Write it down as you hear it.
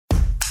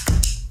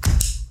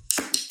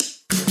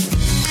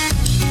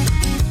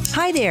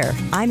Hi there,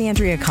 I'm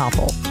Andrea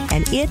Koppel,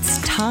 and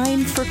it's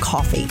time for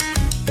coffee,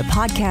 the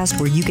podcast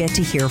where you get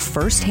to hear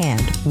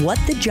firsthand what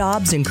the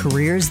jobs and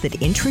careers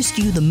that interest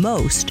you the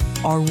most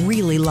are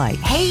really like.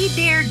 Hey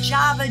there,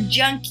 Java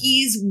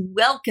junkies.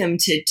 Welcome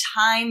to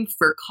Time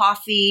for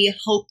Coffee.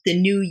 Hope the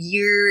new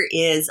year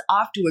is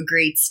off to a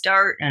great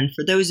start. And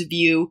for those of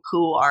you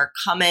who are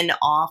coming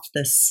off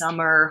the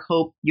summer,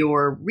 hope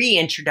your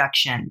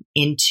reintroduction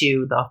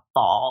into the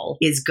fall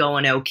is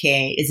going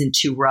okay, isn't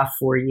too rough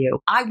for you.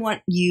 I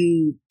want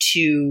you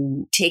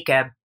to take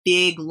a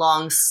big,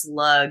 long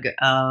slug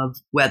of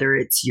whether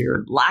it's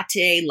your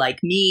latte like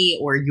me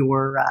or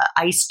your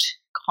iced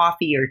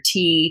coffee or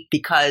tea,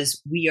 because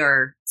we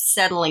are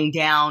settling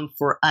down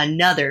for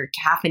another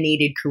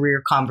caffeinated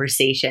career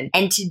conversation.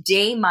 And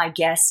today my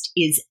guest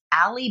is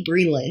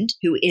Breland,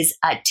 who is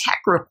a tech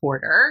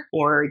reporter,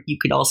 or you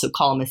could also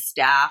call him a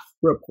staff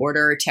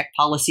reporter, a tech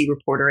policy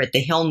reporter at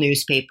the Hill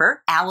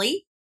newspaper.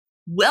 Allie,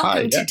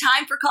 welcome to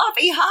Time for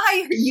Coffee.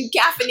 Hi, are you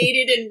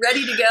caffeinated and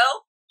ready to go?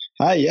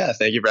 Hi, yeah,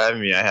 thank you for having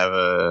me. I have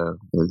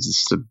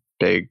just a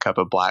big cup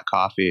of black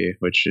coffee,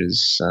 which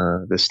is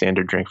the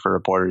standard drink for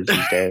reporters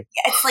these days.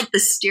 It's like the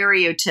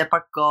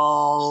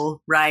stereotypical,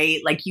 right?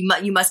 Like you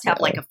must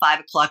have like a 5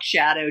 o'clock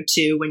shadow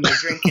too when you're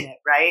drinking it,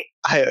 right?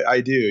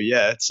 I do,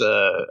 yeah. It's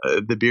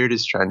the beard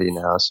is trendy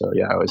now, so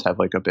yeah, I always have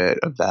like a bit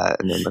of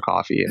that and then the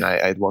coffee, and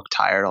I look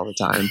tired all the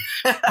time,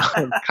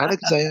 kind of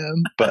because I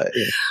am, but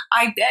yeah.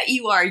 I bet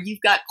you are.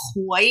 You've got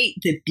quite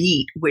the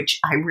beat,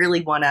 which I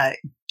really want to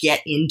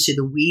get into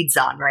the weeds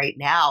on right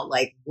now.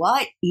 Like,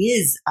 what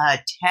is a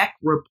tech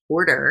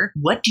reporter?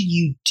 What do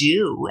you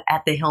do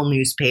at the Hill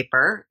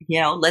newspaper?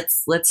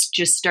 Let's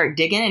just start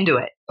digging into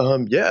it.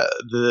 Yeah,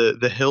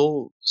 the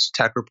Hill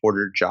tech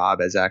reporter job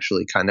is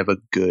actually kind of a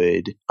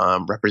good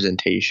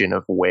representation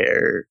of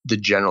where the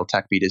general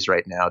tech beat is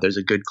right now. There's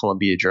a good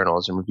Columbia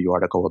Journalism Review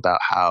article about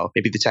how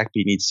maybe the tech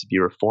beat needs to be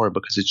reformed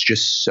because it's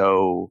just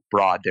so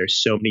broad.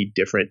 There's so many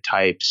different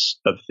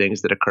types of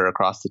things that occur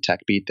across the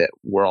tech beat that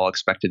we're all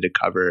expected to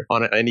cover.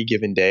 On any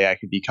given day, I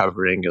could be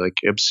covering like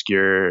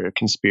obscure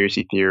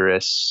conspiracy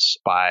theorists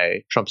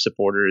by Trump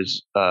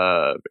supporters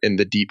in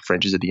the deep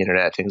fringes of the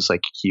internet, things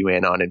like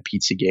QAnon and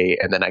Pizzagate,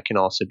 and then I can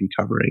also be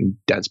covering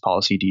dense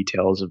policy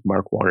details of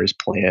Mark Warner's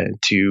plan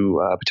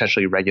to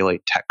potentially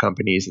regulate tech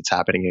companies that's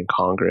happening in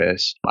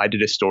Congress. I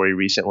did a story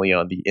recently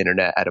on the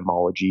internet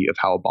etymology of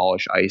how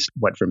abolish ICE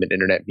went from an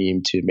internet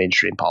meme to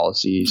mainstream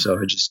policy. So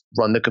I just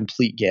run the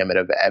complete gamut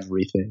of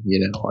everything,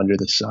 under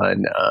the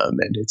sun.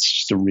 And it's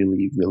just a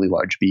really, really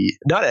large beat.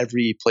 Not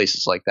every place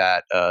is like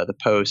that. The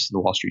Post, the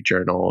Wall Street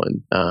Journal,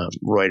 and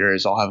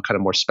Reuters all have kind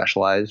of more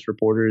specialized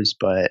reporters,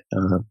 but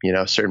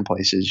certain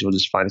places you'll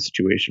just find a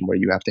situation where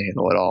you have to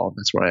handle it all.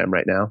 That's where I am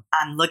right now.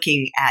 I'm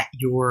looking at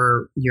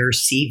your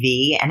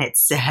CV, and it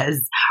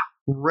says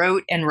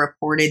wrote and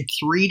reported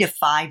 3 to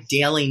 5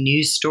 daily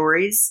news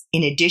stories,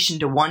 in addition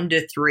to 1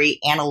 to 3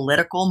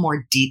 analytical,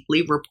 more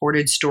deeply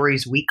reported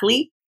stories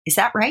weekly. Is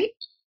that right?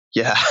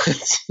 Yeah,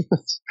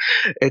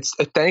 it's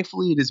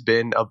thankfully it has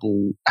been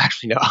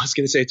actually no, I was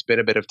going to say it's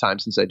been a bit of time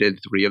since I did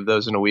 3 of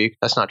those in a week.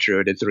 That's not true.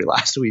 I did 3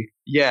 last week.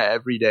 Yeah,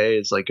 every day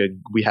is like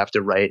we have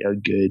to write a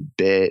good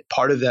bit.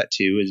 Part of that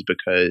too is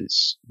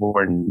because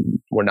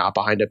we're not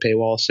behind a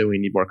paywall, so we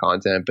need more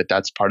content, but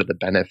that's part of the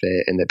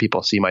benefit, and that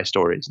people see my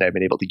stories, and I've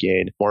been able to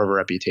gain more of a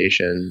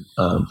reputation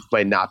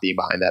by not being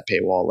behind that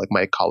paywall like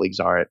my colleagues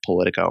are at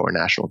Politico or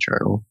National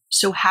Journal.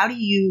 So how do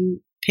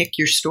you pick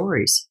your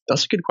stories?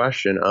 That's a good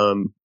question.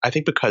 I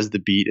think because the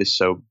beat is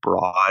so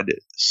broad,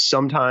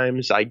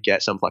 sometimes I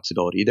get some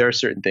flexibility. There are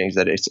certain things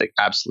that it's like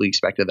absolutely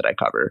expected that I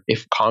cover.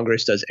 If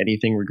Congress does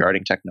anything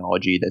regarding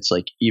technology that's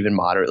like even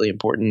moderately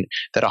important,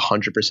 that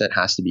 100%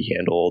 has to be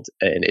handled.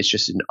 And it's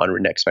just an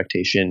unwritten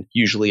expectation.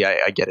 Usually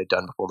I get it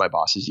done before my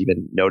bosses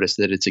even notice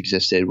that it's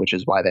existed, which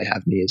is why they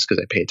have me, is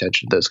because I pay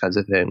attention to those kinds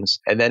of things.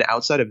 And then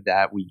outside of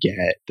that, we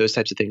get those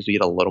types of things, we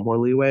get a little more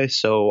leeway.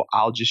 So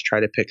I'll just try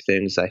to pick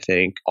things I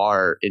think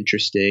are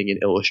interesting and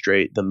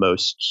illustrate the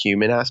most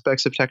human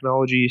aspects of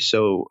technology.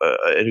 So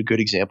a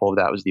good example of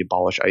that was the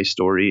Abolish ICE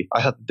story.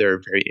 I thought there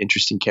are very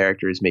interesting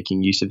characters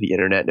making use of the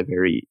internet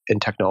and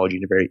technology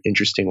in a very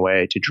interesting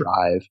way to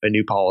drive a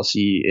new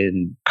policy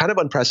in kind of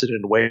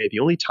unprecedented way. The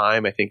only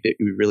time I think that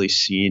we've really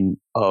seen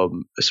a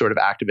sort of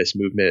activist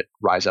movement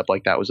rise up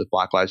like that was with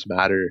Black Lives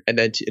Matter, and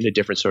then in a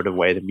different sort of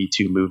way, the Me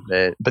Too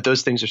movement. But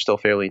those things are still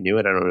fairly new,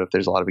 and I don't know if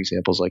there's a lot of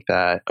examples like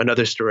that.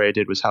 Another story I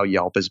did was how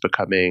Yelp is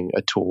becoming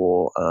a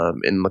tool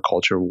in the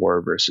culture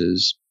war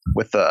versus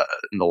with the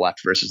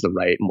left versus the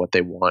right and what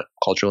they want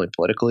culturally and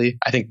politically.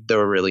 I think there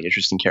were really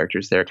interesting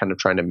characters there kind of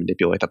trying to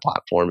manipulate the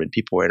platform, and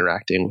people were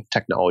interacting with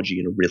technology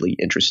in a really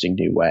interesting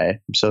new way.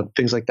 So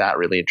things like that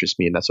really interest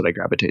me, and that's what I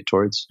gravitate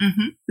towards.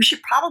 Mm-hmm. We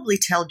should probably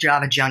tell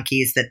Java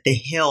junkies that The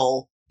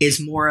Hill is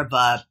more of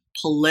a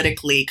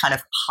politically kind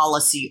of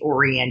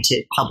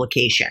policy-oriented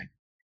publication.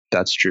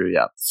 That's true,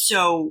 yeah.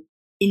 So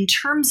in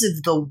terms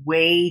of the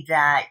way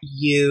that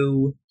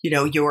you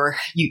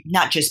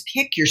not just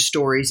pick your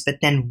stories, but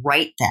then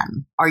write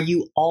them, are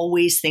you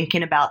always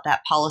thinking about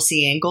that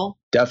policy angle?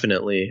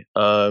 Definitely.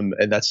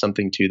 And that's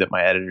something too that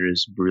my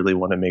editors really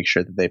want to make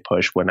sure that they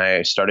push. When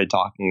I started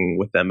talking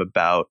with them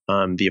about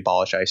the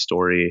Abolish ICE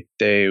story,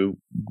 they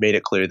made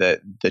it clear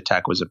that the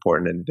tech was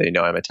important, and they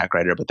know I'm a tech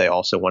writer, but they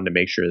also wanted to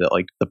make sure that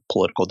like the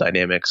political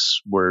dynamics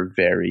were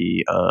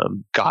very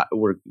got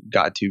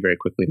to very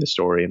quickly in the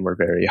story and were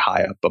very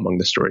high up among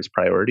the story's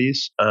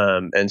priorities.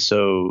 And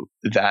so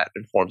that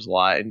informs a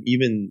lot. And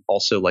even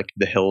also like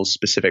the Hill's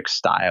specific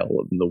style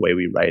and the way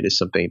we write is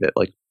something that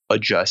like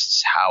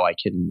adjusts how I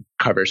can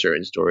cover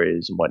certain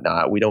stories and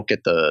whatnot. We don't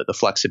get the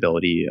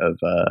flexibility of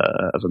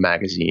a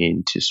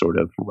magazine to sort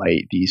of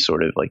write these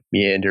sort of like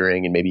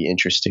meandering and maybe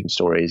interesting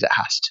stories. It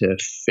has to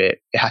fit.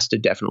 It has to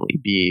definitely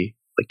be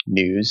like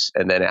news,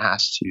 and then it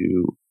has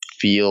to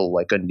feel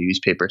like a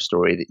newspaper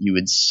story that you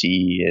would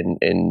see in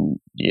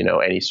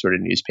any sort of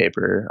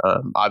newspaper.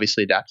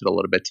 Obviously adapted a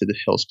little bit to the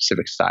Hill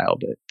specific style,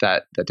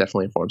 but that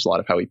definitely informs a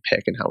lot of how we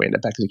pick and how we end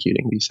up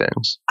executing these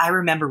things. I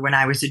remember when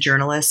I was a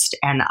journalist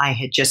and I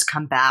had just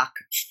come back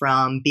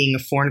from being a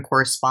foreign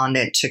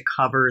correspondent to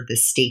cover the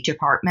State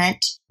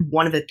Department.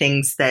 One of the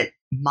things that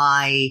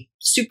my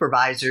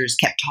supervisors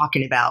kept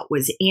talking about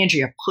was,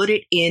 Andrea, put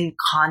it in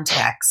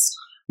context.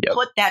 Yep.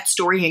 Put that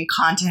story in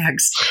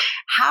context.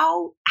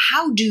 How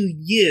do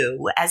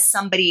you, as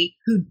somebody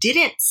who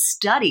didn't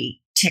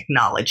study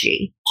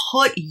technology,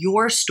 put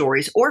your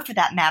stories, or for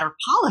that matter,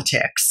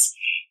 politics,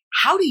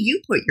 how do you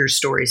put your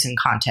stories in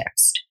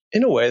context?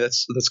 In a way,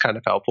 that's kind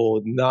of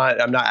helpful. I'm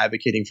not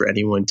advocating for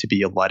anyone to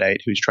be a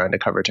Luddite who's trying to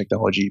cover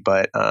technology,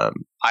 but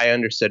I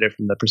understood it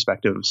from the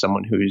perspective of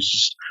someone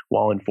who's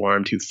well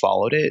informed, who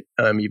followed it,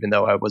 even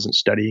though I wasn't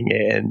studying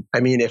it. And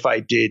I mean, if I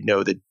did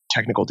know the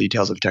technical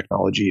details of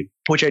technology,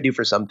 which I do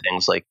for some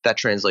things, like that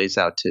translates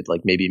out to like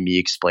maybe me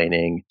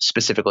explaining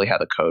specifically how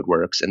the code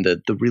works, and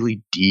the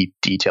really deep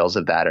details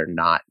of that are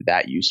not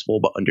that useful,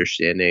 but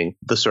understanding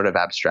the sort of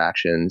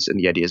abstractions and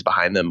the ideas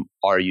behind them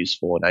are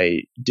useful. And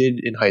I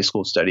did in high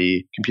school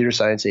study computer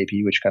science AP,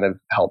 which kind of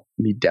helped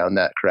me down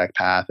that correct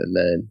path. And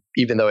then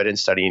even though I didn't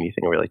study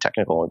anything really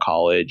technical in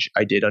college,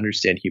 I did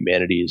understand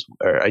humanities,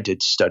 or I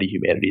did study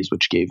humanities,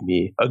 which gave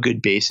me a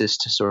good basis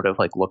to sort of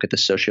like look at the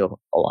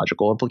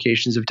sociological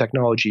implications of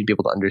technology and be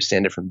able to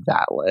understand it from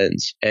that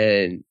lens.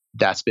 And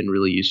that's been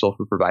really useful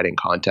for providing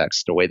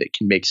context in a way that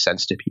can make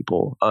sense to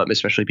people,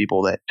 especially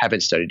people that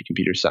haven't studied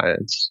computer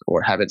science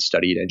or haven't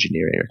studied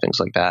engineering or things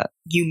like that.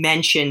 You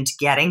mentioned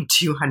getting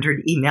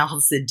 200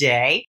 emails a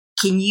day.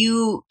 Can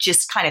you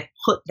just kind of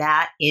put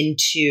that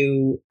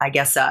into, I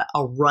guess, a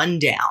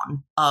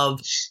rundown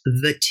of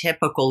the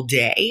typical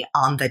day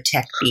on the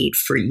tech beat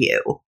for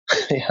you?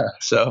 Yeah.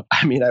 So,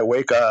 I mean, I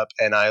wake up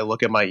and I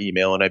look at my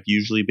email, and I've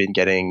usually been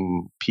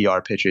getting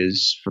PR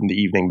pitches from the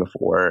evening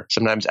before.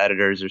 Sometimes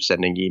editors are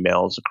sending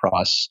emails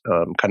across,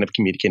 kind of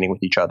communicating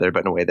with each other,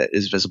 but in a way that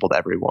is visible to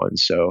everyone.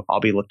 So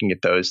I'll be looking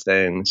at those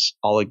things.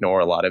 I'll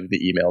ignore a lot of the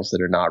emails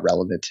that are not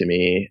relevant to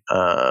me.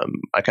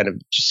 I kind of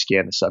just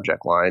scan the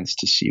subject lines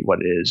to see what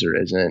it is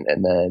or isn't.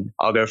 And then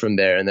I'll go from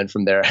there. And then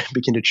from there, I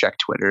begin to check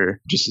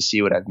Twitter just to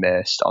see what I've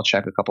missed. I'll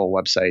check a couple of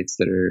websites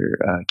that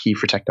are key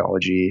for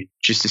technology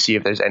just to see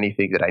if there's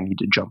anything that I need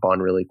to jump on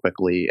really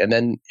quickly. And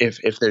then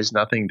if there's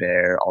nothing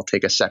there, I'll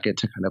take a second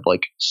to kind of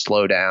like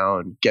slow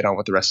down, get on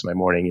with the rest of my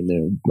morning, and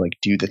then like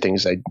do the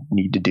things I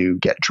need to do,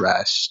 get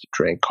dressed,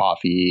 drink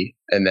coffee.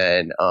 And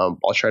then I'll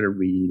try to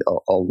read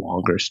a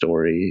longer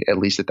story, at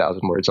least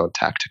 1,000 words on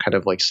tech, to kind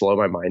of like slow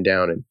my mind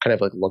down and kind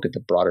of like look at the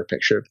broader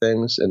picture of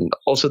things. And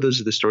also those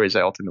are the stories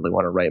I ultimately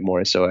want to write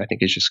more. So I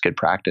think it's just good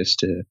practice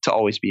to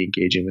always be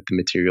engaging with the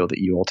material that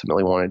you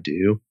ultimately want to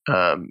do.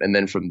 And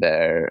then from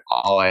there,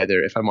 I'll either,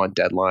 if I'm on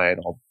deadline,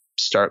 I'll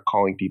start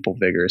calling people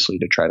vigorously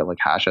to try to like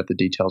hash out the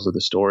details of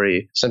the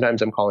story.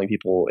 Sometimes I'm calling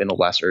people in a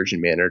less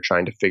urgent manner,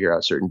 trying to figure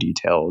out certain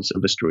details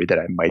of a story that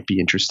I might be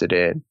interested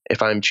in.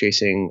 If I'm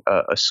chasing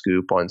a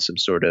scoop on some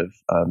sort of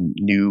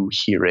new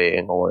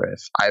hearing, or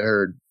if I've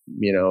heard,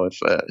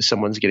 if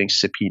someone's getting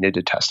subpoenaed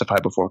to testify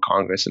before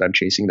Congress and I'm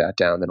chasing that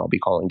down, then I'll be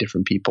calling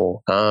different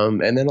people.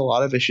 And then a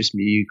lot of it's just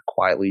me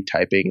quietly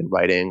typing and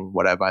writing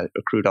what I've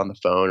accrued on the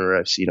phone or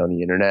I've seen on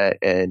the internet,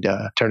 and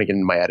turning it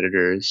into my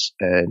editors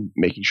and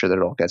making sure that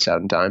it all gets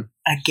out in time.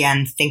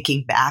 Again,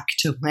 thinking back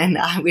to when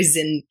I was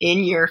in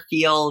your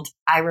field,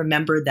 I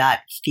remember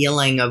that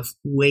feeling of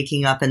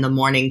waking up in the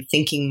morning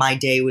thinking my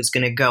day was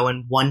going to go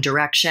in one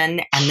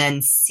direction, and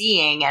then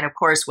seeing, and of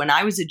course, when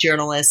I was a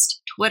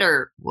journalist,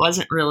 Twitter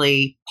wasn't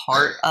really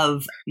part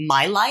of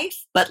my life,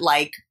 but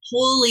like,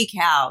 holy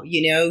cow,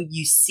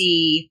 you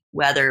see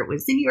whether it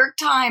was the New York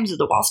Times or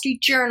the Wall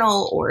Street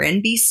Journal or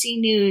NBC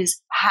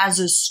News has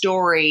a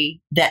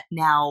story that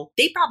now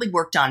they probably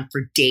worked on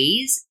for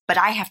days, but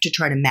I have to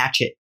try to match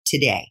it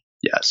today.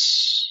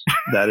 Yes,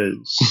 that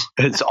is.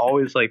 It's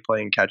always like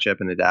playing catch up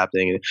and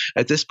adapting.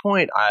 At this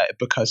point,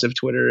 because of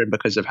Twitter and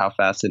because of how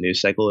fast the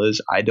news cycle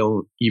is, I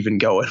don't even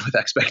go in with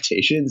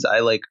expectations. I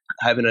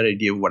have an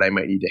idea of what I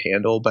might need to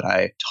handle, but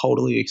I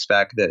totally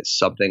expect that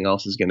something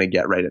else is going to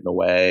get right in the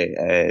way,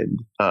 and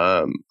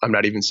I'm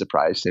not even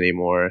surprised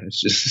anymore.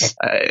 It's just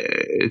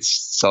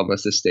it's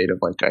almost a state of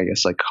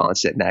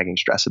constant nagging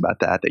stress about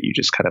that you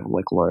just kind of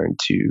learn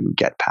to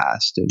get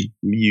past and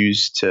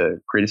use to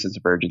create a sense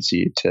of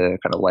urgency to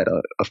kind of light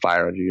a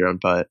fire under your own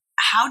butt.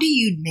 How do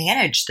you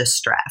manage the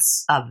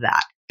stress of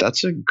that?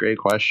 That's a great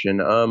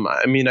question.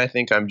 I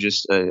think I'm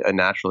just a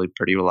naturally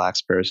pretty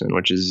relaxed person,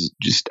 which has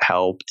just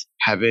helped.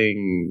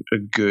 Having a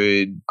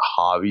good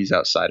hobbies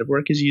outside of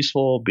work is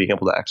useful. Being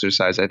able to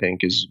exercise, I think,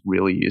 is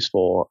really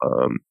useful.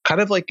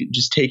 Kind of like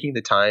just taking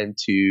the time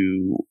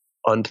to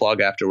unplug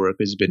after work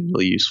has been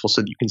really useful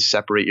so that you can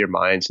separate your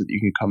mind so that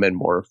you can come in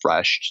more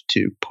refreshed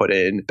to put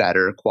in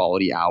better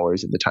quality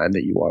hours in the time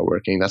that you are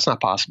working. That's not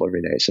possible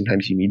every day.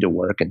 Sometimes you need to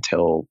work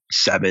until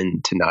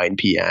 7 to 9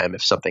 p.m.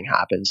 if something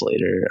happens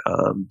later.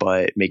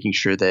 But making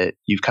sure that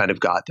you've kind of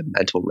got the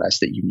mental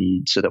rest that you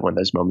need so that when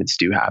those moments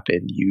do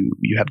happen, you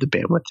have the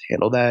bandwidth to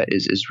handle that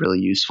is really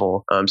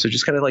useful. So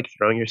just kind of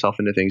throwing yourself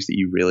into things that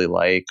you really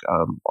like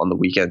on the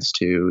weekends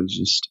too, is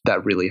just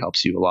that really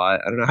helps you a lot.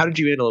 I don't know. How did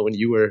you handle it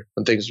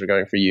when things were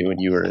going for you when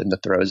you were in the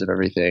throes of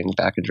everything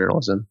back in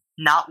journalism?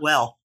 Not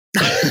well.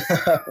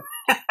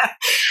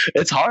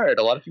 It's hard.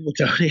 A lot of people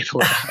don't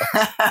handle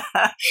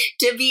it.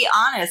 To be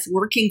honest,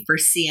 working for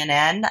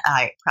CNN,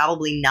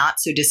 probably not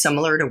so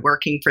dissimilar to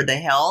working for The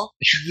Hill.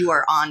 You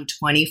are on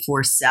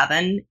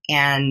 24/7.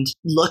 And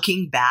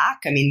looking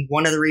back,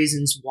 one of the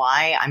reasons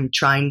why I'm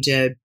trying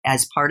to,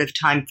 as part of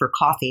Time for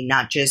Coffee,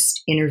 not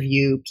just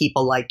interview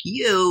people like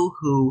you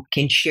who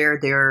can share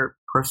their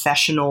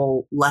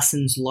professional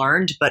lessons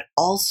learned, but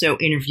also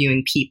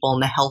interviewing people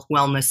in the health,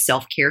 wellness,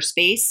 self-care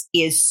space,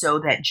 is so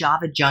that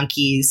Java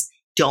junkies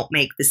don't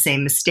make the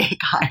same mistake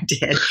I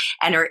did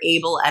and are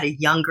able at a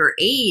younger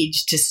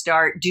age to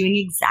start doing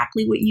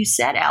exactly what you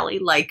said, Allie,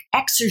 like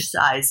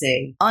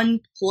exercising,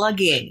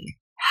 unplugging,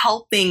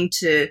 helping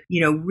to,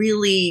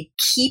 really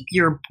keep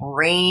your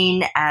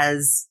brain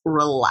as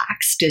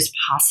relaxed as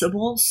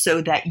possible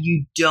so that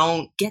you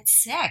don't get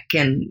sick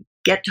and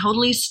get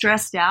totally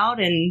stressed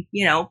out, and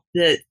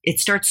it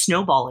starts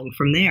snowballing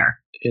from there.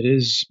 It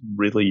is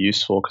really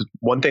useful because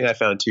one thing I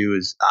found too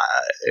is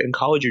in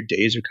college, your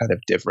days are kind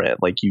of different.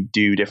 You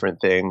do different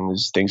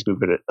things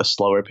move at a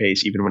slower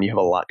pace, even when you have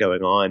a lot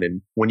going on.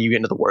 And when you get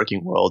into the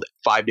working world,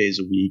 5 days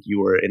a week,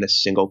 you are in a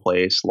single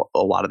place a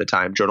lot of the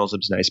time.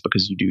 Journalism's nice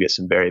because you do get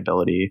some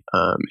variability,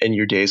 and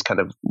your days kind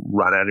of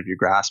run out of your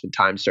grasp and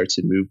time starts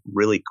to move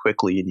really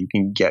quickly, and you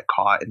can get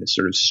caught in this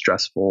sort of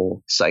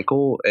stressful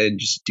cycle. And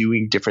just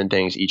doing different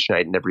things each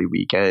night and every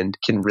weekend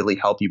can really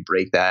help you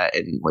break that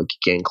and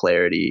gain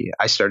clarity.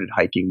 I started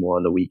hiking more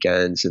on the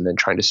weekends and then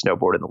trying to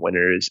snowboard in the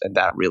winters, and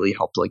that really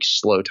helped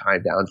slow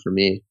time down for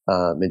me,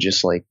 and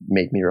just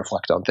make me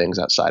reflect on things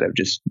outside of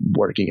just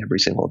working every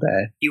single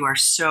day. You are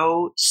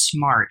so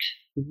smart,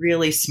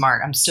 really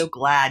smart. I'm so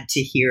glad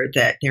to hear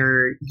that there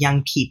are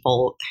young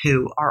people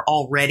who are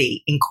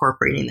already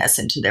incorporating this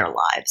into their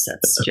lives.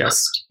 That's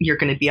just, you're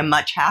going to be a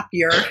much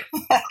happier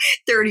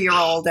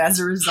 30-year-old as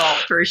a result,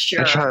 for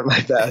sure. I try my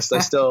best. I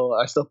still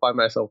find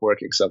myself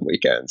working some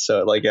weekends,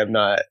 so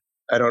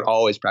I don't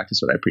always practice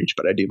what I preach,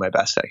 but I do my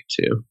best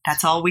to.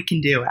 That's all we can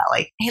do,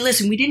 Allie. Hey,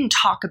 listen, we didn't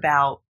talk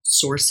about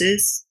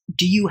sources.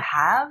 Do you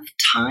have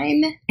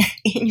time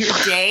in your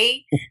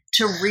day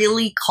to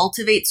really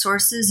cultivate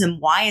sources? And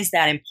why is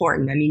that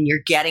important? You're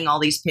getting all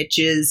these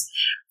pitches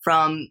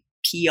from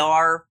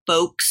PR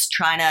folks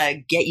trying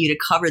to get you to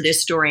cover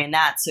this story and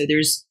that. So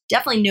there's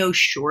definitely no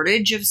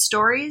shortage of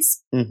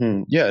stories.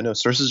 Mm-hmm. Yeah, no,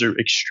 sources are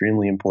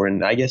extremely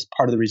important. I guess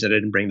part of the reason I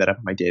didn't bring that up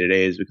in my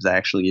day-to-day is because I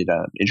actually had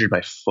injured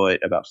my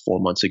foot about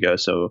 4 months ago.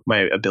 So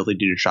my ability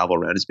to travel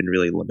around has been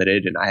really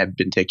limited, and I have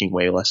been taking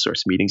way less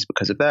source meetings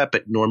because of that.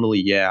 But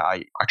normally,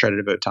 I try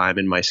to devote time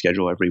in my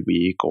schedule every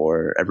week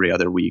or every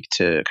other week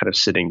to kind of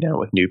sitting down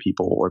with new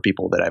people or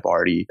people that I've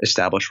already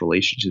established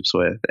relationships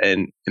with.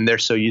 And they're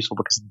so useful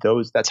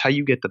because that's how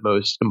you get the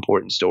most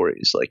important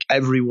stories.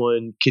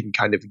 Everyone can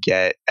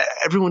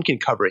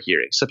cover a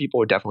hearing. Some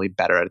people are definitely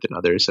better at it than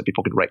others. Some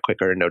people can write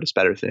quicker and notice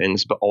better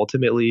things. But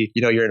ultimately,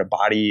 you're in a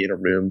body in a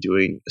room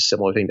doing a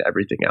similar thing to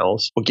everything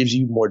else. What gives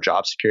you more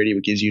job security,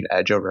 what gives you an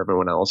edge over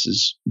everyone else,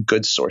 is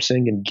good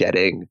sourcing and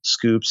getting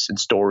scoops and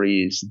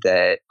stories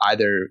that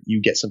either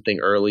you get something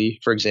early.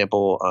 For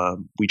example,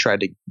 we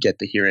tried to get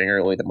the hearing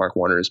early that Mark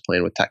Warner is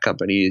playing with tech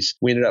companies.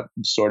 We ended up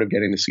sort of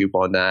getting the scoop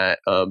on that.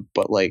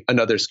 But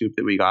another scoop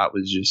that we got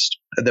was just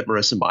that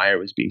Marissa Mayer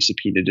was being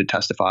subpoenaed to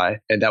testify.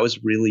 And that was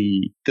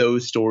really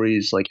those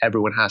stories.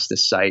 Everyone has to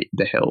cite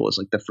The Hill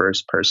was the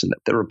first person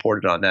that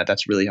reported on that.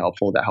 That's really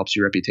helpful. That helps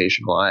your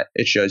reputation a lot.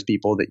 It shows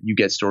people that you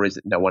get stories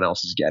that no one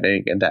else is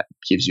getting, and that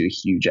gives you a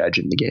huge edge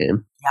in the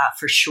game. Yeah,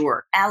 for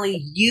sure.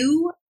 Allie,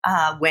 you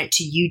went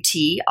to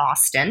UT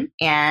Austin,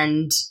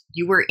 and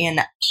you were in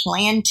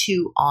Plan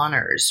 2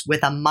 honors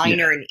with a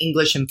minor in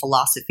English and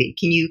philosophy.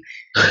 Can you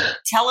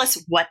tell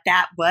us what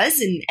that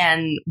was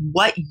and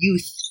what you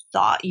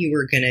thought you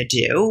were going to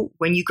do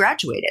when you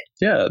graduated?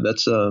 Yeah,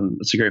 that's a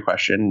great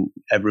question.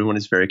 Everyone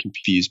is very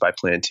confused by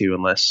Plan 2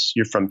 unless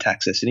you're from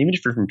Texas. And even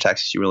if you're from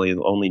Texas, you really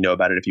only know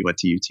about it if you went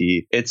to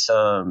UT. It's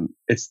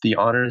the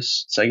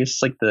honors. So I guess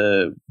it's like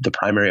the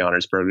primary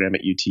honors program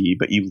at UT,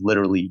 but you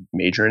literally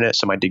major in it.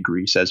 So my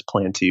degree says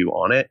Plan 2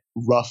 on it.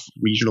 Rough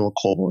regional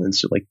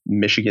equivalents are like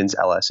Michigan's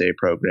LSA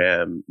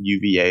program,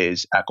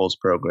 UVA's Eccles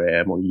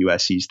program, or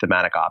USC's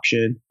thematic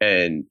option.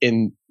 And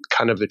in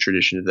kind of the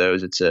tradition of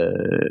those,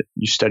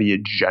 you study a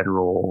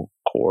general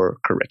core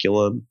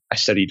curriculum. I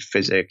studied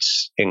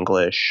physics,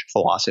 English,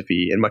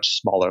 philosophy in much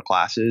smaller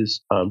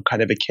classes,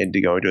 kind of akin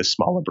to going to a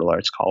small liberal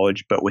arts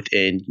college, but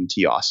within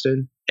UT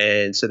Austin.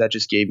 And so that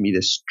just gave me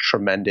this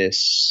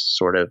tremendous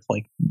sort of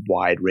like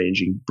wide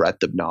ranging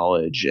breadth of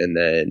knowledge. And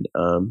then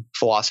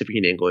philosophy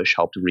and English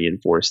helped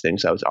reinforce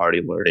things I was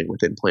already learning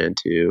within Plan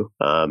 2.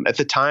 At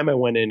the time, I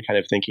went in kind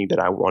of thinking that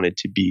I wanted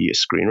to be a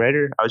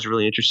screenwriter. I was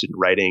really interested in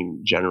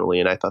writing generally,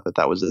 and I thought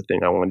that was the thing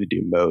I wanted to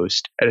do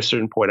most. At a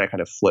certain point, I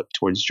kind of flipped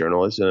towards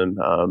journalism,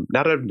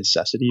 not out of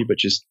necessity, but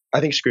just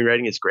I think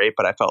screenwriting is great,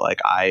 but I felt like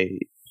I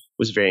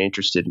was very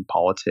interested in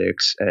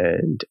politics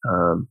and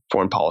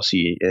foreign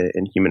policy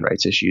and human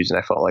rights issues. And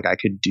I felt like I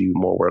could do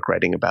more work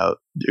writing about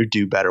or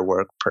do better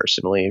work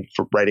personally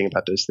for writing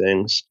about those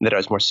things, that I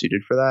was more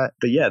suited for that.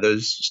 But yeah,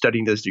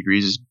 studying those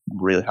degrees has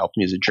really helped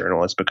me as a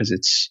journalist because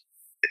it's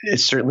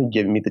certainly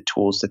given me the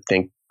tools to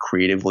think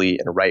creatively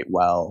and write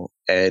well.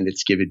 And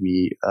it's given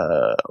me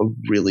a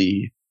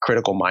really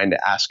critical mind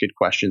to ask good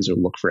questions or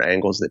look for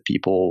angles that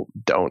people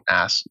don't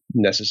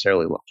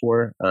necessarily look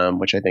for,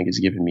 which I think has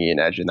given me an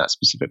edge in that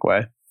specific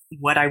way.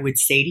 What I would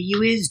say to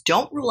you is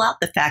don't rule out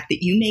the fact that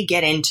you may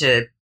get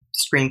into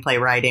screenplay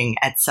writing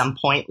at some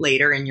point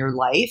later in your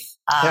life.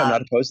 Yeah, I'm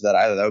not opposed to that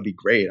either. That would be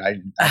great. I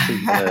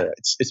actually,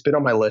 it's been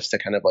on my list to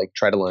kind of like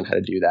try to learn how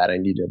to do that. I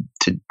need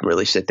to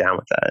really sit down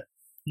with that.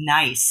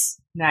 Nice.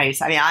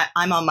 I mean,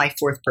 I'm on my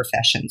fourth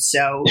profession,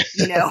 so,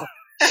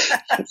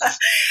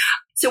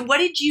 So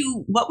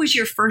what was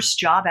your first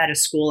job out of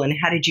school and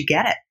how did you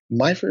get it?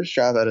 My first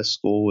job out of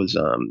school was,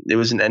 it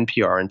was an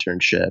NPR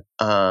internship.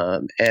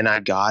 And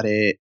I got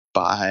it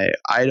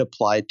I'd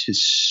applied to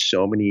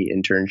so many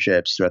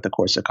internships throughout the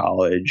course of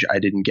college. I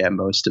didn't get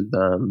most of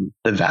them,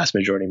 the vast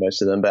majority,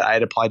 most of them, but I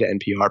had applied to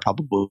NPR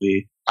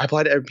probably. I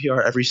applied to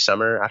NPR every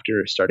summer after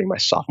starting my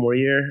sophomore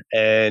year.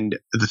 And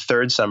the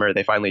third summer,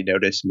 they finally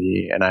noticed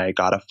me and I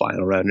got a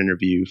final round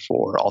interview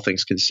for All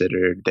Things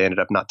Considered. They ended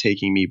up not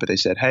taking me, but they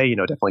said, hey,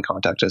 definitely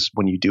contact us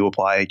when you do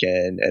apply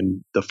again.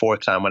 And the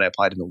fourth time when I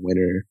applied in the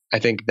winter, I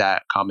think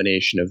that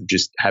combination of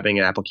just having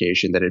an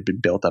application that had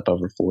been built up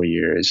over 4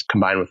 years,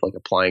 combined with like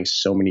applying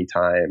so many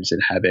times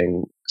and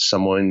having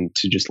someone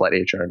to just let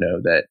HR know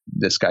that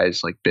this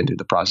guy's like been through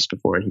the process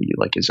before and he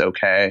like is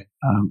okay,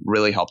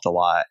 really helped a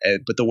lot.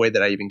 But the way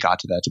that I even got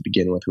to that to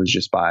begin with was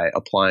just by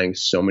applying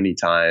so many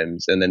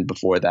times. And then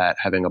before that,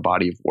 having a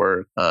body of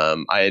work.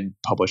 I had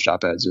published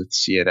op-eds with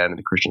CNN and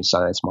the Christian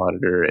Science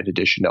Monitor, in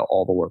addition to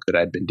all the work that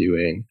I'd been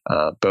doing,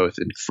 both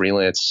in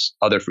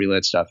other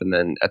freelance stuff, and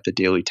then at the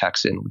Daily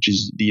Texan, which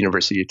is the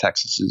University of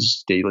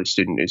Texas's daily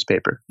student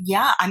newspaper.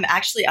 Yeah,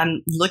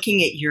 I'm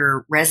looking at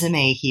your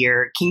resume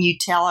here. Can you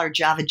tell our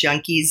Java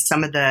junkies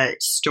some of the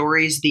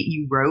stories that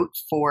you wrote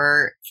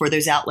for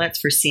those outlets,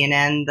 for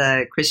CNN,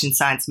 the Christian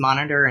Science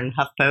Monitor, and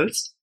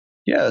HuffPost?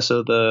 Yeah,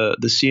 so the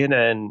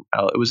CNN,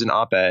 it was an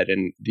op-ed,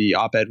 and the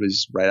op-ed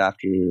was right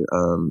after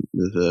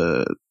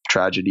the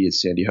tragedy at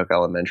Sandy Hook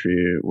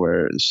Elementary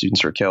where the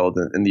students were killed.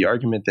 And the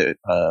argument that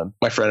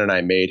my friend and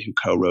I made, who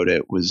co-wrote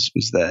it, was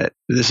that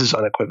this is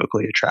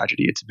unequivocally a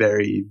tragedy. It's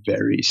very,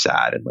 very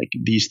sad. And like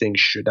these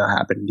things should not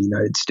happen in the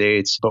United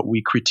States. But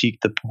we critiqued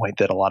the point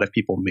that a lot of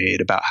people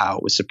made about how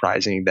it was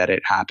surprising that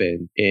it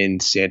happened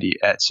at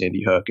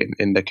Sandy Hook and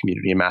in the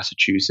community in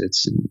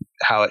Massachusetts, and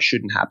how it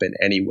shouldn't happen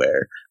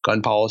anywhere.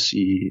 Gun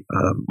policy,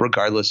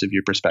 regardless of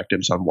your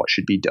perspectives on what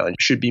should be done,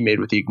 should be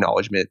made with the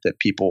acknowledgement that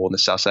people on the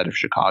south side of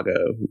Chicago,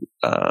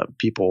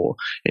 people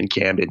in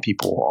Camden,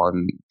 people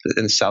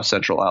in the south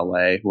central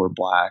LA who are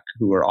Black,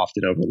 who are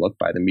often overlooked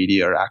by the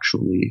media, are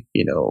actually,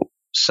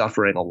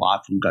 suffering a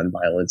lot from gun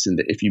violence. And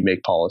that if you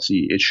make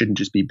policy, it shouldn't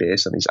just be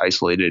based on these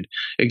isolated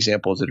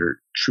examples that are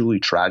truly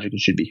tragic. It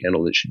should be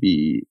handled. It should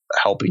be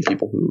helping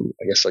people who,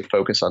 I guess, like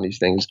focus on these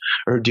things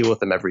or deal with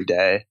them every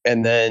day.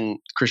 And then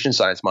Christian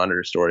Science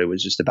Monitor story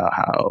was just about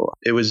how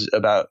it was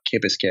about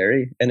campus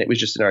carry. And it was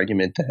just an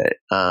argument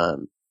that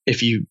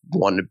if you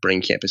want to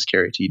bring campus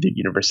carry to the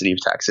University of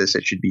Texas,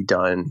 it should be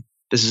done.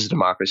 This is a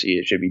democracy.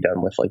 It should be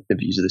done with like the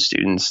views of the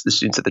students. The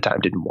students at the time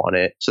didn't want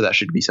it. So that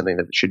should be something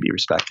that should be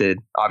respected.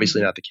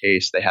 Obviously not the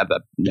case. They have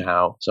that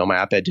now. So my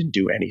op-ed didn't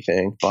do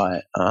anything,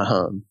 but,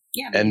 and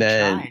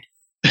then,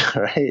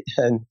 right.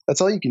 And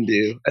that's all you can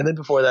do. And then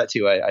before that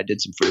too, I did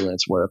some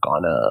freelance work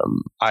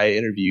on, I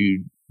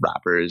interviewed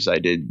rappers. I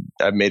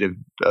made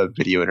a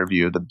video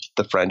interview of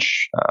the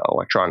French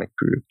electronic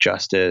group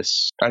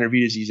Justice. I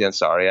interviewed Aziz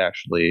Ansari,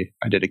 actually.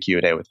 I did a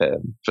Q&A with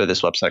him for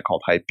this website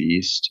called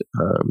Hypebeast,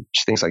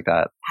 just things like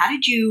that. How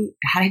did you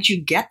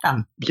get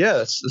them? Yeah,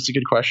 that's a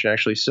good question,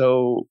 actually.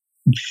 So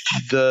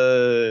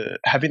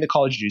having the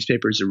college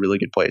newspaper is a really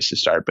good place to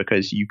start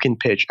because you can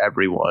pitch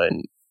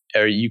everyone,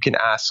 or you can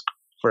ask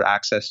for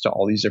access to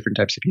all these different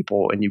types of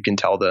people, and you can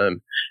tell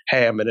them,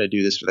 hey, I'm going to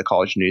do this for the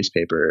college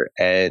newspaper.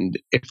 And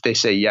if they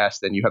say yes,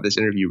 then you have this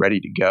interview ready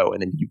to go.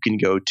 And then you can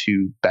go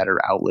to better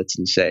outlets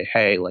and say,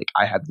 hey, like,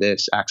 I have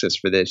this access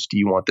for this. Do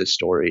you want this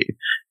story?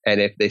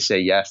 And if they say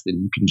yes, then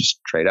you can just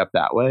trade up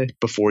that way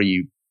before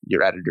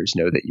your editors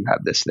know that you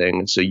have this thing.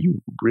 And so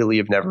you really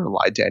have never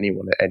lied to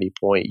anyone at any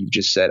point. You've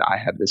just said, I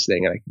have this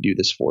thing and I can do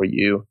this for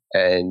you.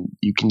 And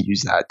you can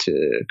use that to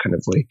kind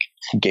of like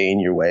gain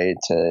your way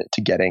to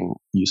getting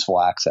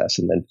useful access.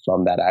 And then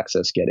from that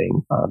access,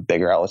 getting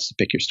bigger outlets to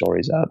pick your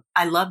stories up.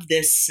 I love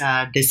this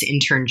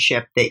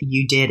internship that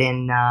you did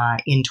in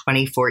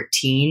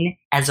 2014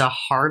 as a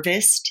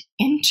harvest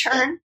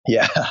intern.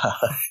 Yeah.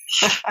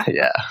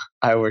 Yeah.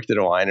 I worked at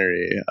a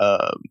winery.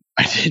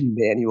 I did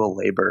manual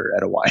labor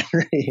at a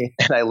winery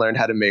and I learned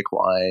how to make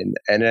wine,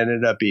 and it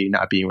ended up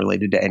not being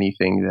related to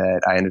anything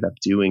that I ended up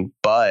doing,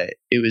 but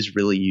it was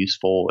really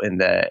useful in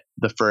that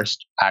the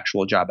first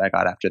actual job I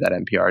got after that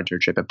NPR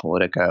internship at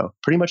Politico,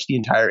 pretty much the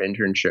entire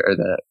internship or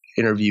the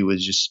interview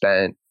was just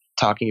spent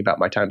talking about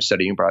my time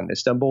studying abroad in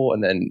Istanbul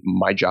and then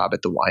my job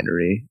at the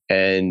winery.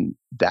 And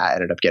that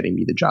ended up getting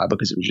me the job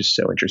because it was just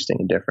so interesting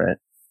and different.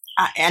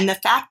 And the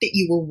fact that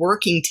you were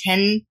working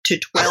 10 to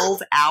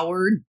 12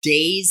 hour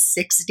days,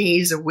 6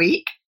 days a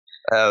week.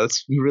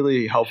 It's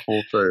really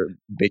helpful for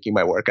making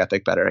my work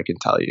ethic better, I can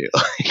tell you.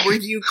 Were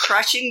you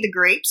crushing the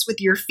grapes with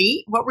your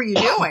feet? What were you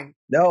doing?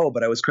 No,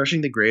 but I was crushing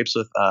the grapes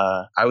with,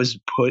 I was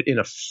put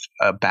in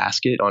a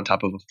basket on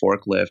top of a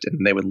forklift,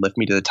 and they would lift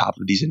me to the top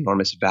of these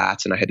enormous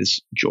vats. And I had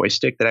this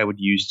joystick that I would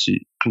use to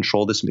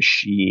control this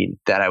machine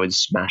that I would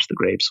smash the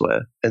grapes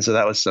with. And so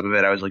that was some of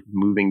it. I was like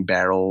moving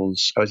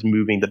barrels. I was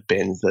moving the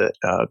bins that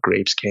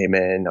grapes came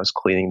in. I was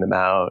cleaning them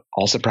out,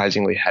 all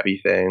surprisingly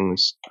heavy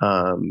things.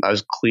 I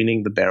was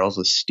cleaning the barrels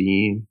with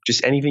steam,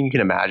 just anything you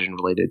can imagine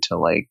related to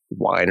like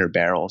wine or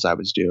barrels I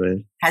was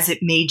doing. Has it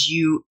made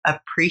you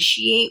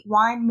appreciate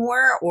wine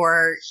more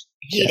or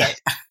hate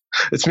it?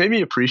 It's made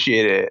me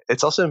appreciate it.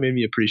 It's also made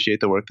me appreciate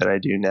the work that I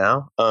do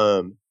now,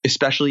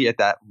 especially at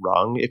that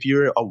rung. If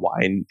you're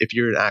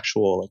an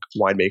actual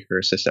like winemaker,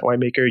 assistant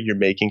winemaker, you're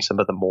making some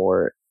of the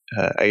more,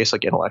 I guess,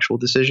 like intellectual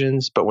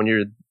decisions. But when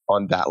you're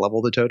on that level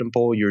of the totem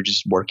pole, you're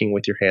just working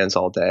with your hands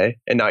all day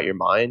and not your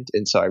mind.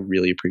 And so I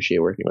really appreciate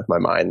working with my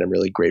mind. And I'm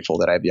really grateful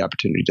that I have the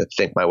opportunity to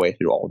think my way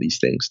through all these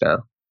things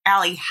now.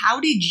 Ali,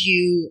 how did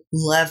you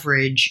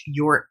leverage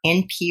your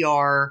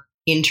NPR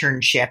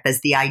internship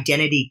as the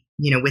identity,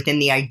 within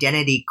the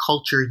identity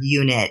culture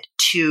unit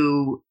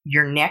to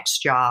your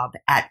next job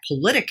at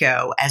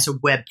Politico as a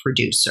web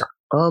producer?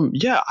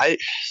 I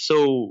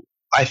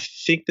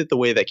think that the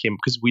way that came,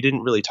 because we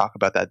didn't really talk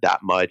about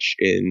that much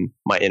in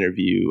my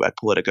interview at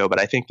Politico, but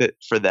I think that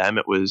for them,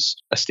 it was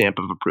a stamp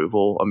of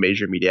approval. A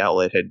major media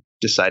outlet had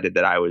decided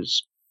that I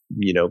was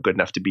good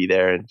enough to be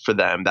there. And for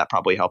them, that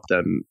probably helped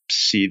them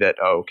see that,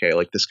 oh, okay,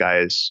 like this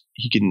guy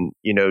he can,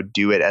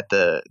 do it at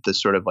the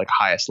sort of like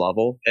highest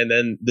level. And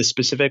then the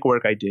specific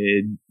work I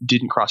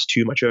didn't cross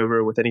too much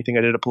over with anything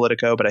I did at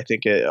Politico, but I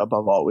think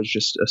above all, it was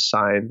just a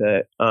sign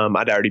that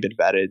I'd already been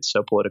vetted.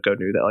 So Politico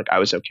knew that like I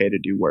was okay to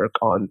do work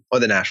on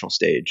the national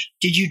stage.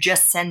 Did you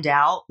just send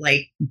out,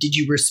 did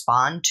you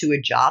respond to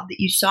a job that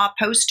you saw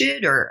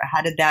posted, or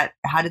how did that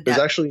It was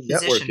actually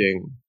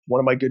networking. One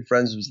of my good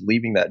friends was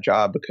leaving that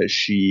job because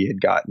she had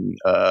gotten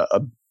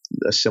a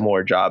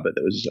similar job, but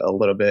that was a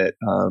little bit,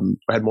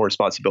 had more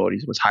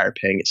responsibilities and was higher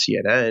paying at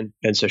CNN.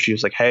 And so she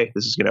was like, hey,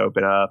 this is going to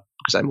open up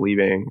because I'm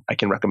leaving. I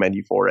can recommend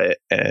you for it.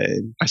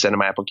 And I sent in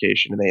my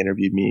application and they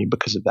interviewed me.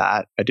 Because of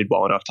that, I did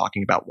well enough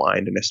talking about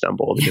wine in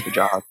Istanbul to get the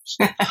job.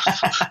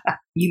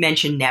 You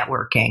mentioned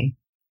networking.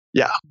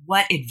 Yeah.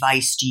 What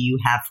advice do you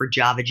have for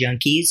Java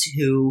junkies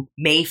who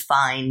may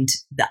find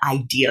the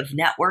idea of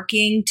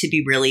networking to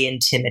be really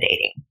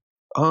intimidating?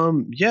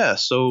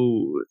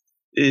 So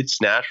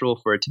it's natural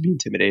for it to be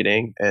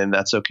intimidating, and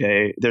that's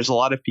okay. There's a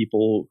lot of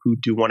people who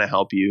do want to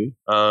help you.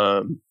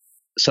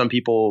 Some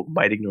people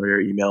might ignore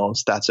your emails.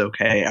 That's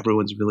okay.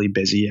 Everyone's really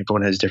busy.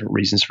 Everyone has different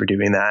reasons for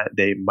doing that.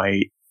 They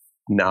might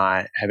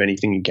not have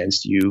anything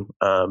against you,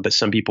 but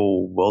some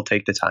people will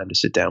take the time to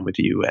sit down with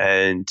you.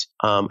 And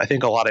I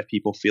think a lot of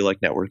people feel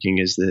like networking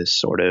is this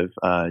sort of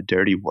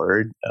dirty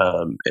word,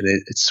 and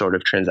it's sort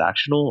of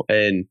transactional.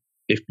 And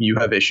if you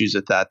have issues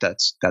with that,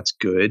 that's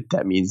good.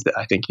 That means that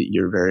I think that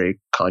you're a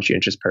very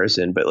conscientious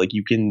person, but like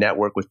you can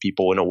network with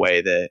people in a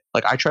way that,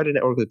 like, I try to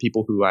network with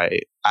people who I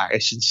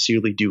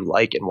sincerely do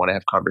like and want to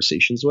have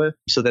conversations with.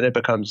 So then it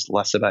becomes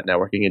less about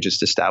networking and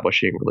just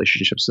establishing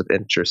relationships with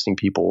interesting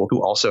people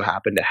who also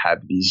happen to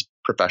have these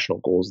professional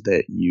goals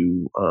that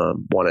you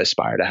want to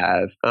aspire to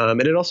have.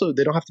 And it also,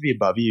 they don't have to be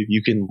above you.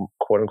 You can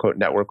quote unquote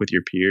network with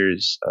your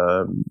peers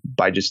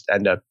by just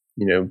end up,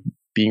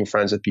 being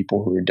friends with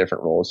people who are in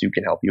different roles who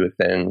can help you with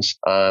things.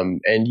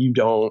 And you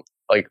don't,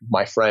 like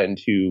my friend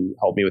who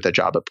helped me with a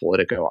job at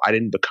Politico, I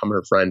didn't become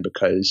her friend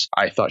because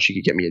I thought she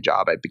could get me a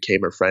job. I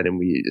became her friend and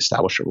we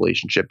established a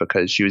relationship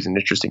because she was an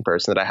interesting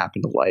person that I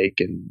happened to like,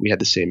 and we had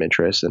the same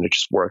interests, and it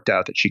just worked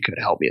out that she could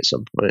help me at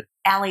some point.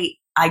 Allie,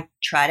 I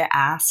try to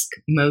ask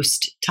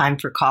most Time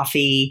for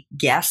Coffee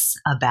guests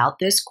about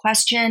this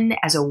question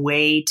as a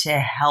way to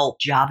help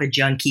Java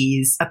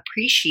junkies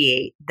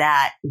appreciate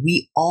that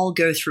we all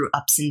go through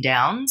ups and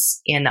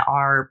downs in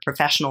our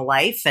professional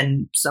life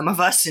and some of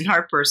us in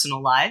our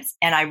personal lives.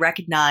 And I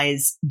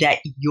recognize that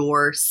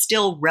you're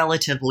still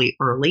relatively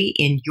early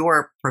in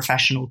your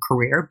professional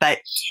career, but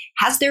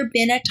has there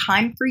been a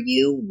time for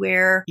you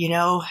where,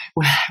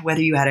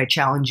 whether you had a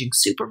challenging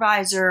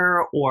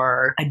supervisor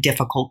or a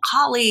difficult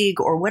colleague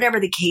or whatever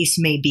the case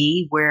may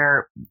be,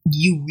 where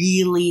you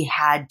really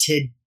had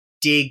to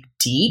dig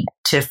deep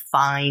to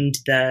find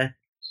the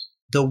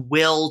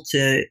will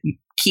to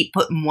keep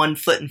putting one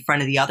foot in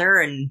front of the other,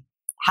 and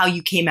how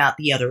you came out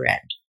the other end?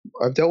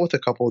 I've dealt with a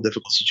couple of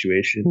difficult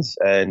situations,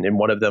 and in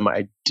one of them,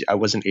 I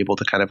wasn't able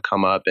to kind of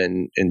come up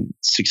and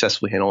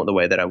successfully handle it the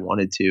way that I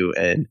wanted to.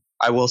 And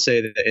I will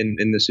say that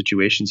in the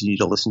situations, you need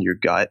to listen to your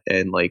gut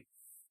and like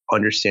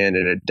understand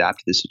and adapt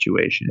to the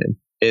situation.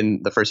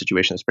 In the first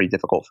situation, it's pretty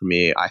difficult for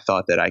me. I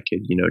thought that I could,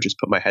 just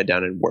put my head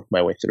down and work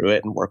my way through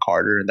it and work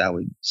harder, and that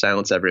would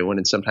silence everyone.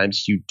 And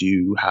sometimes you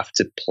do have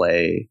to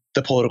play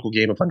the political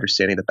game of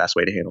understanding the best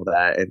way to handle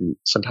that. And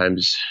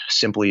sometimes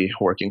simply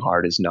working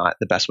hard is not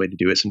the best way to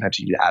do it. Sometimes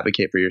you need to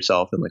advocate for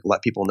yourself and like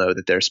let people know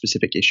that there are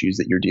specific issues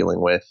that you're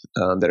dealing with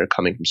that are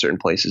coming from certain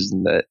places,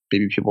 and that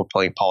maybe people are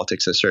playing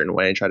politics in a certain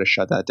way, and try to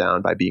shut that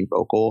down by being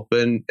vocal.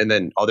 And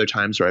then other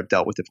times where I've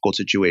dealt with difficult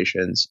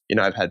situations,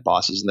 I've had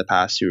bosses in the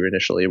past who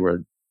initially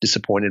were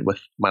disappointed with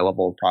my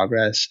level of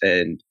progress.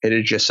 And it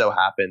had just so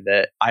happened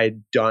that I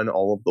had done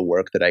all of the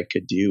work that I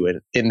could do.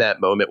 And in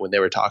that moment when they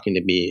were talking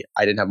to me,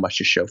 I didn't have much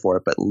to show for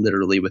it, but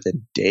literally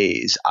within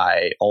days,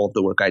 all of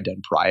the work I'd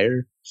done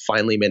prior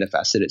finally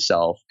manifested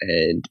itself.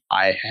 And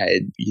I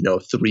had,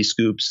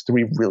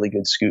 three really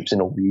good scoops in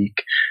a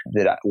week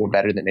that were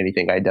better than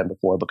anything I'd done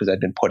before because I'd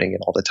been putting in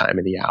all the time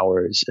and the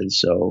hours. And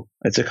so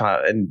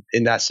and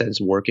in that sense,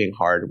 working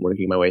hard,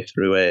 working my way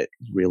through it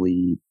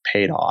really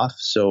paid off.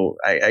 So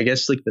I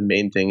guess like the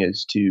main thing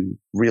is to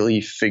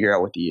really figure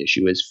out what the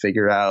issue is,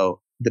 figure out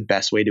the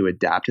best way to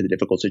adapt to the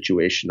difficult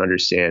situation,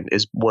 understand,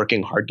 is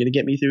working hard going to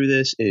get me through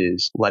this?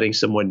 Is letting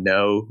someone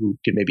know who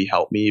can maybe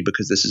help me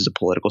because this is a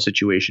political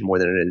situation more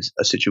than it is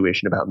a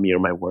situation about me or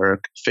my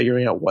work?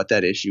 Figuring out what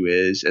that issue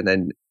is and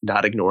then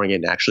not ignoring it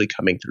and actually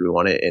coming through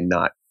on it, and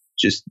not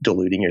just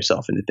deluding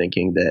yourself into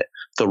thinking that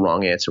the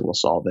wrong answer will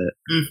solve it.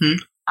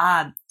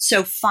 Mm-hmm.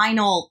 So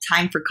final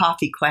Time for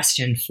Coffee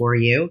question for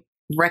you.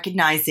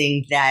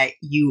 Recognizing that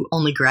you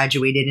only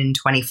graduated in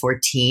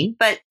 2014,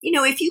 but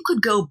if you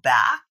could go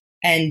back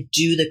and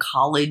do the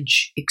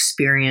college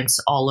experience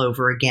all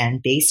over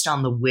again based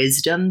on the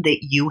wisdom that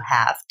you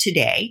have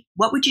today,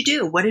 what would you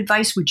do? What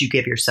advice would you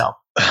give yourself?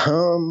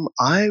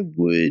 I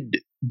would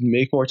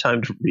make more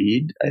time to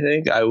read. I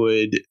think I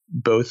would,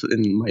 both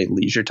in my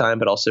leisure time,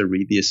 but also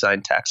read the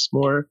assigned texts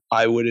more.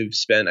 I would have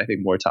spent, I think,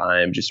 more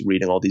time just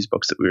reading all these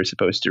books that we were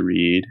supposed to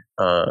read.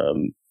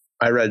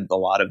 I read a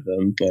lot of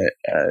them,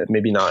 but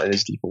maybe not in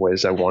as deep a way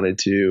as I wanted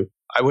to.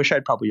 I wish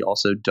I'd probably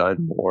also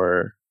done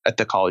more at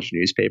the college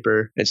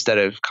newspaper instead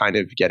of kind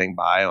of getting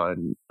by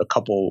on a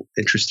couple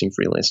interesting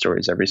freelance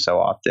stories every so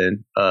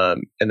often.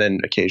 And then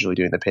occasionally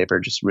doing the paper,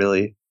 just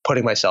really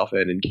putting myself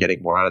in and getting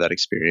more out of that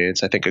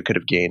experience. I think I could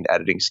have gained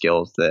editing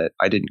skills that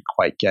I didn't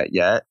quite get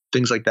yet.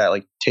 Things like that,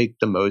 like take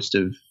the most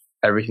of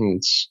everything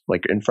that's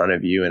like in front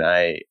of you. And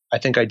I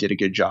think I did a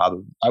good job.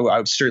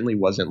 I certainly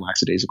wasn't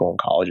lackadaisical in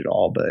college at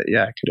all, but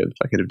yeah,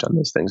 I could have done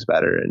those things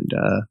better. And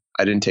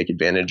I didn't take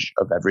advantage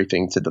of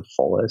everything to the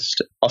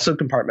fullest. Also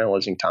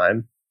compartmentalizing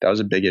time. That was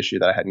a big issue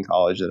that I had in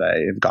college that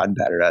I have gotten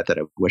better at, that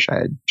I wish I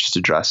had just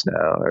addressed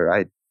now, or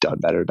I'd done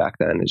better back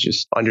then, is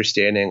just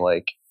understanding,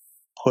 like,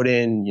 put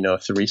in,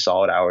 3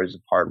 solid hours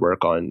of hard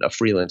work on a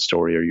freelance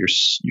story or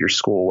your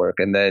schoolwork,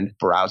 and then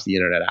browse the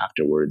internet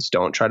afterwards.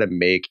 Don't try to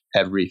make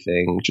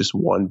everything just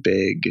one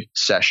big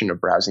session of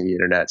browsing the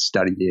internet,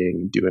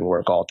 studying, doing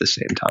work all at the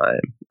same time.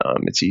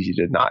 It's easy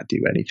to not do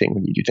anything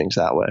when you do things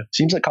that way.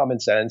 Seems like common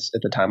sense.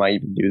 At the time, I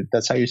even knew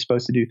that's how you're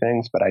supposed to do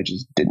things, but I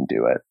just didn't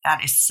do it.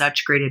 That is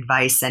such great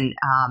advice. And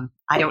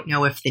I don't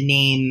know if the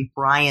name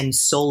Brian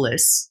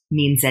Solis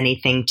means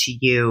anything to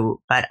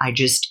you, but I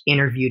just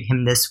interviewed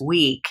him this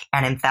week.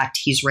 And in fact,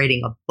 he's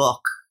writing a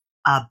book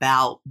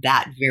about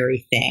that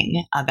very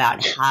thing,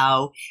 about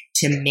how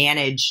to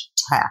manage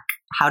tech,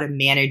 how to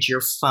manage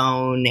your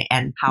phone,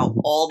 and how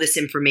all this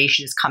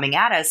information is coming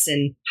at us,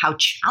 and how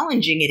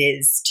challenging it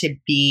is to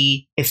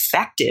be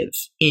effective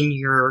in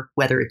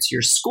whether it's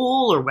your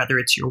school or whether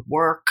it's your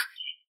work.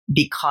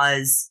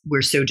 because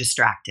we're so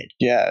distracted.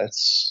 Yeah,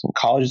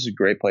 college is a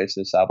great place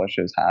to establish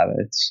those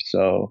habits.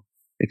 So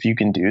if you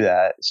can do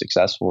that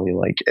successfully,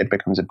 like it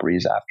becomes a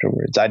breeze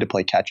afterwards. I had to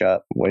play catch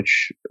up,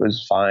 which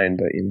was fine,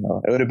 but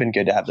it would have been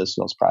good to have those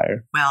skills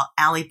prior. Well,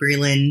 Ali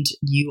Breland,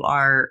 you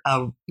are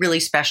a really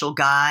special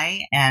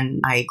guy,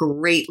 and I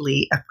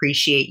greatly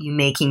appreciate you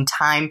making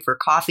time for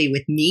coffee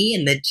with me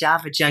and the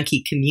Java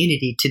Junkie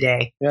community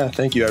today. Yeah,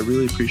 thank you. I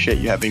really appreciate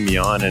you having me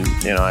on, and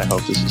I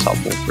hope this is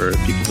helpful for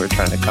people who are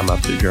trying to come up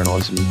through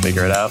journalism and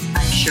figure it out.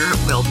 I'm sure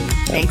it will be.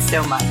 Thanks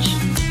so much.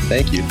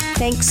 Thank you.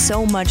 Thanks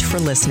so much for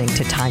listening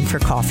to Time for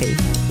Coffee,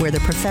 where the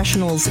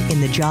professionals in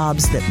the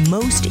jobs that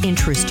most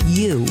interest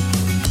you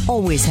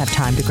always have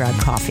time to grab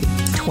coffee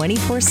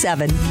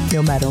 24/7,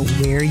 no matter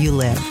where you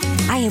live.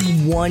 I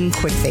have one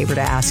quick favor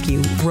to ask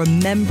you.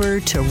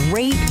 Remember to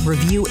rate,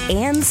 review,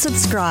 and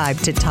subscribe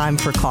to Time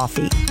for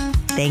Coffee.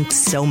 Thanks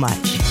so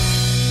much.